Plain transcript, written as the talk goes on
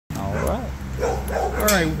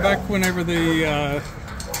Alright, back whenever the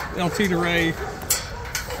Titere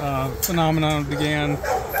phenomenon began,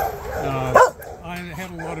 I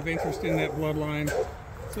had a lot of interest in that bloodline.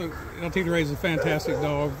 So Titere is a fantastic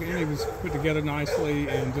dog, and he was put together nicely,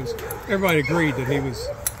 and just everybody agreed that he was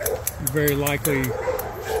very likely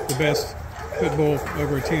the best pit bull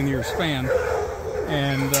over a 10-year span.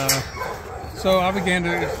 And so I began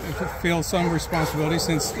to feel some responsibility,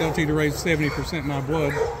 since Titere is 70% my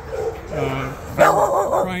blood,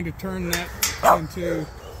 trying to turn that into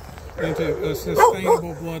a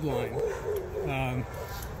sustainable bloodline.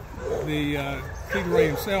 The Titere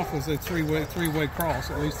himself was a three-way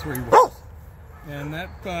cross, at least 3 ways, and that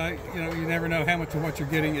you never know how much of what you're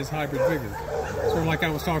getting is hybrid vigor. Sort of like I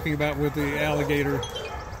was talking about with the alligator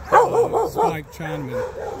spike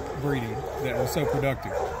Chinaman breeding that was so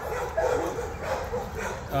productive.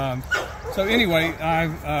 So anyway,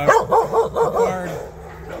 I've acquired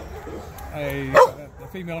a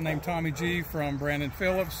female named Tommy G from Brandon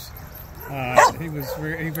Phillips. He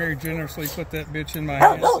very generously put that bitch in my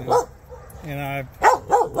hands, and I've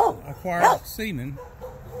acquired semen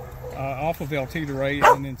off of Titere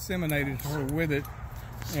and inseminated her with it,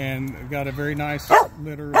 and got a very nice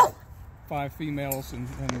litter of 5 females and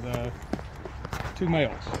 2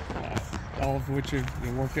 males, all of which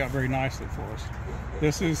have worked out very nicely for us.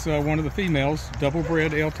 This is one of the females,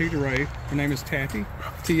 double-bred Titere. Her name is Tati,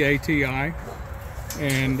 T-A-T-I,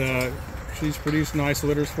 and she's produced nice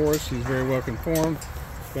litters for us. She's very well conformed,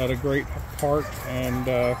 got a great heart,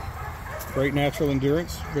 and great natural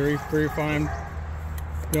endurance. Very fine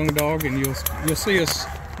young dog, and you'll see us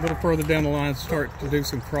a little further down the line start to do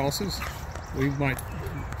some crosses. We might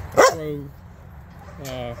throw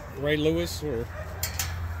Ray Lewis or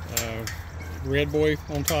Redboy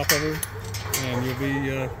on top of her,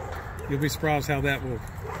 and you'll be surprised how that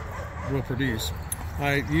will produce.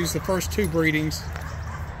 I used the first 2 breedings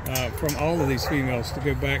from all of these females to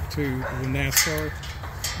go back to the NASCAR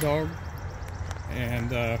dog,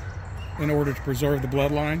 and in order to preserve the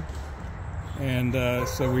bloodline. And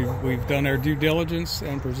so we've done our due diligence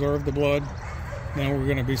and preserved the blood. Now we're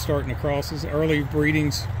going to be starting the crosses. Early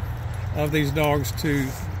breedings of these dogs to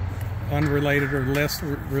unrelated or less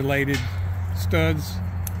related studs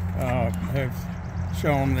have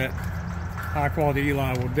shown that high quality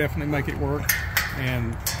Eli will definitely make it work,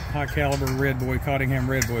 and high caliber Redboy, Cottingham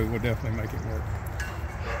Redboy, will definitely make it work.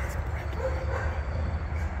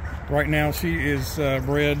 Right now she is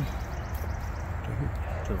bred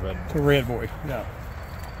to Redboy. Yeah.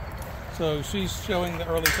 So she's showing the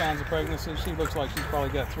early signs of pregnancy. She looks like she's probably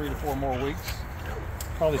got 3 to 4 more weeks,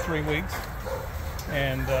 probably 3 weeks.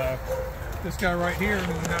 And this guy right here,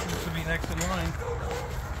 who happens to be next in line,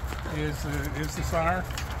 is the sire.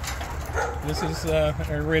 This is a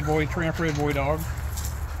Redboy, Tramp Redboy dog,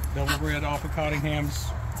 double bred off of Cottingham's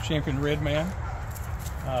Champion Red Man.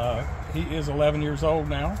 He is 11 years old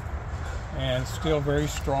now, and still very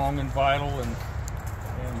strong and vital, and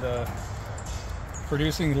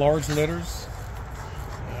producing large litters.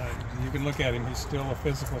 You can look at him; he's still a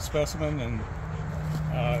physical specimen, and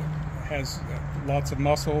has lots of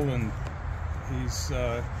muscle, and he's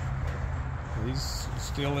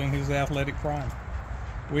still in his athletic prime.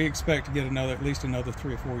 We expect to get at least another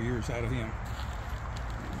 3 or 4 years out of him.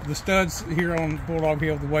 The studs here on Bulldog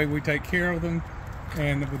Hill, the way we take care of them,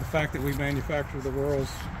 and with the fact that we manufacture the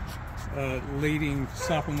world's leading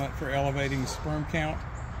supplement for elevating sperm count,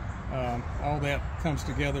 all that comes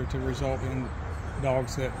together to result in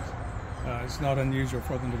dogs that it's not unusual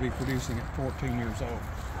for them to be producing at 14 years old.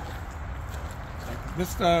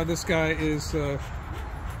 This guy is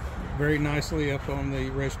very nicely up on the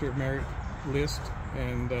Register of Merit list,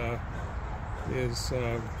 and is,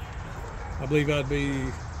 I believe I'd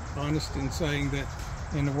be honest in saying that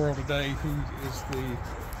in the world today, he is the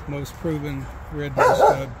most proven Redboy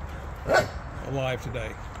stud alive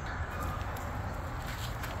today.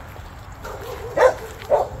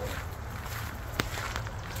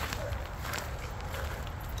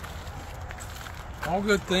 All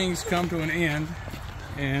good things come to an end,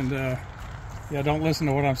 and yeah, don't listen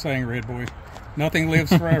to what I'm saying, Redboy. Nothing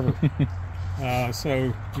lives forever.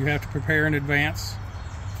 So you have to prepare in advance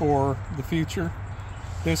for the future.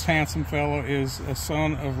 This handsome fellow is a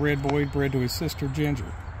son of Redboy, bred to his sister Ginger.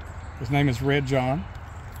 His name is Red John,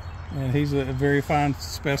 and he's a very fine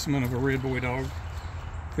specimen of a Redboy dog.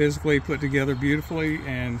 Physically put together beautifully,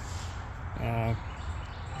 and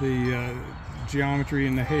the geometry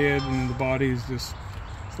in the head and in the body is just,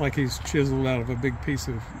 it's like he's chiseled out of a big piece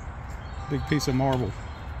of marble.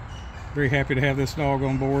 Very happy to have this dog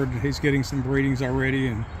on board. He's getting some breedings already,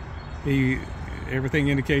 and everything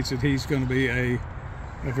indicates that he's going to be a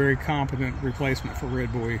a very competent replacement for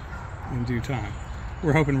Redboy in due time.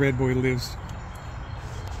 We're hoping Redboy lives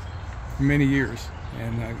for many years,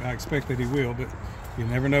 and I expect that he will, but you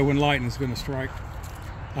never know when lightning's going to strike.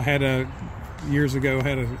 I had years ago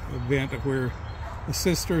had an event where a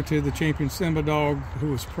sister to the champion Simba dog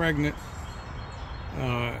who was pregnant,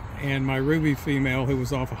 and my Ruby female who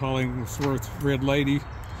was off of Hollingsworth Red Lady,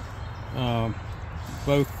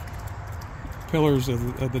 both pillars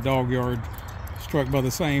of the dog yard struck by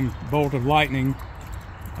the same bolt of lightning,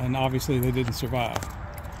 and obviously they didn't survive.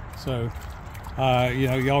 So you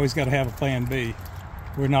know, you always got to have a plan B.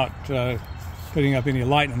 We're not putting up any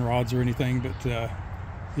lightning rods or anything, but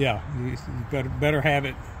yeah, you better have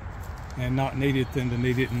it and not need it than to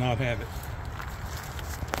need it and not have it.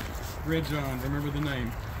 Red John, remember the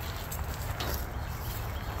name.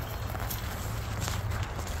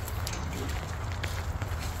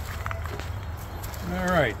 All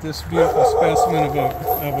right, this beautiful specimen of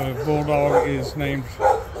a bulldog is named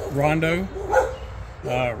Rondo.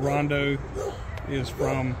 Rondo is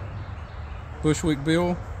from Bushwick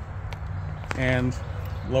Bill and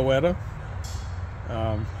Loetta.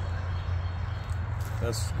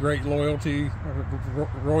 That's great royalty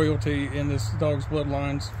in this dog's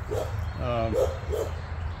bloodlines.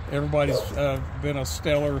 Everybody's been a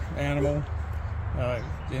stellar animal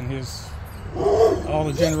in all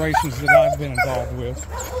the generations that I've been involved with.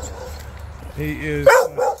 He is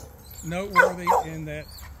noteworthy in that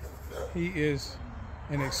he is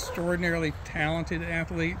an extraordinarily talented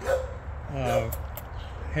athlete,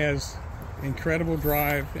 has incredible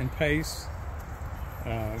drive and pace,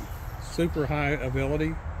 super high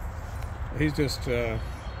ability. He's just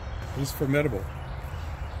he's formidable.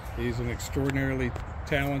 He's an extraordinarily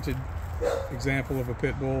talented example of a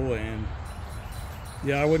pit bull, and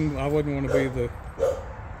yeah, I wouldn't want to be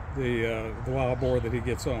the wild boar that he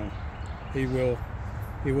gets on. He will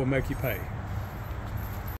make you pay.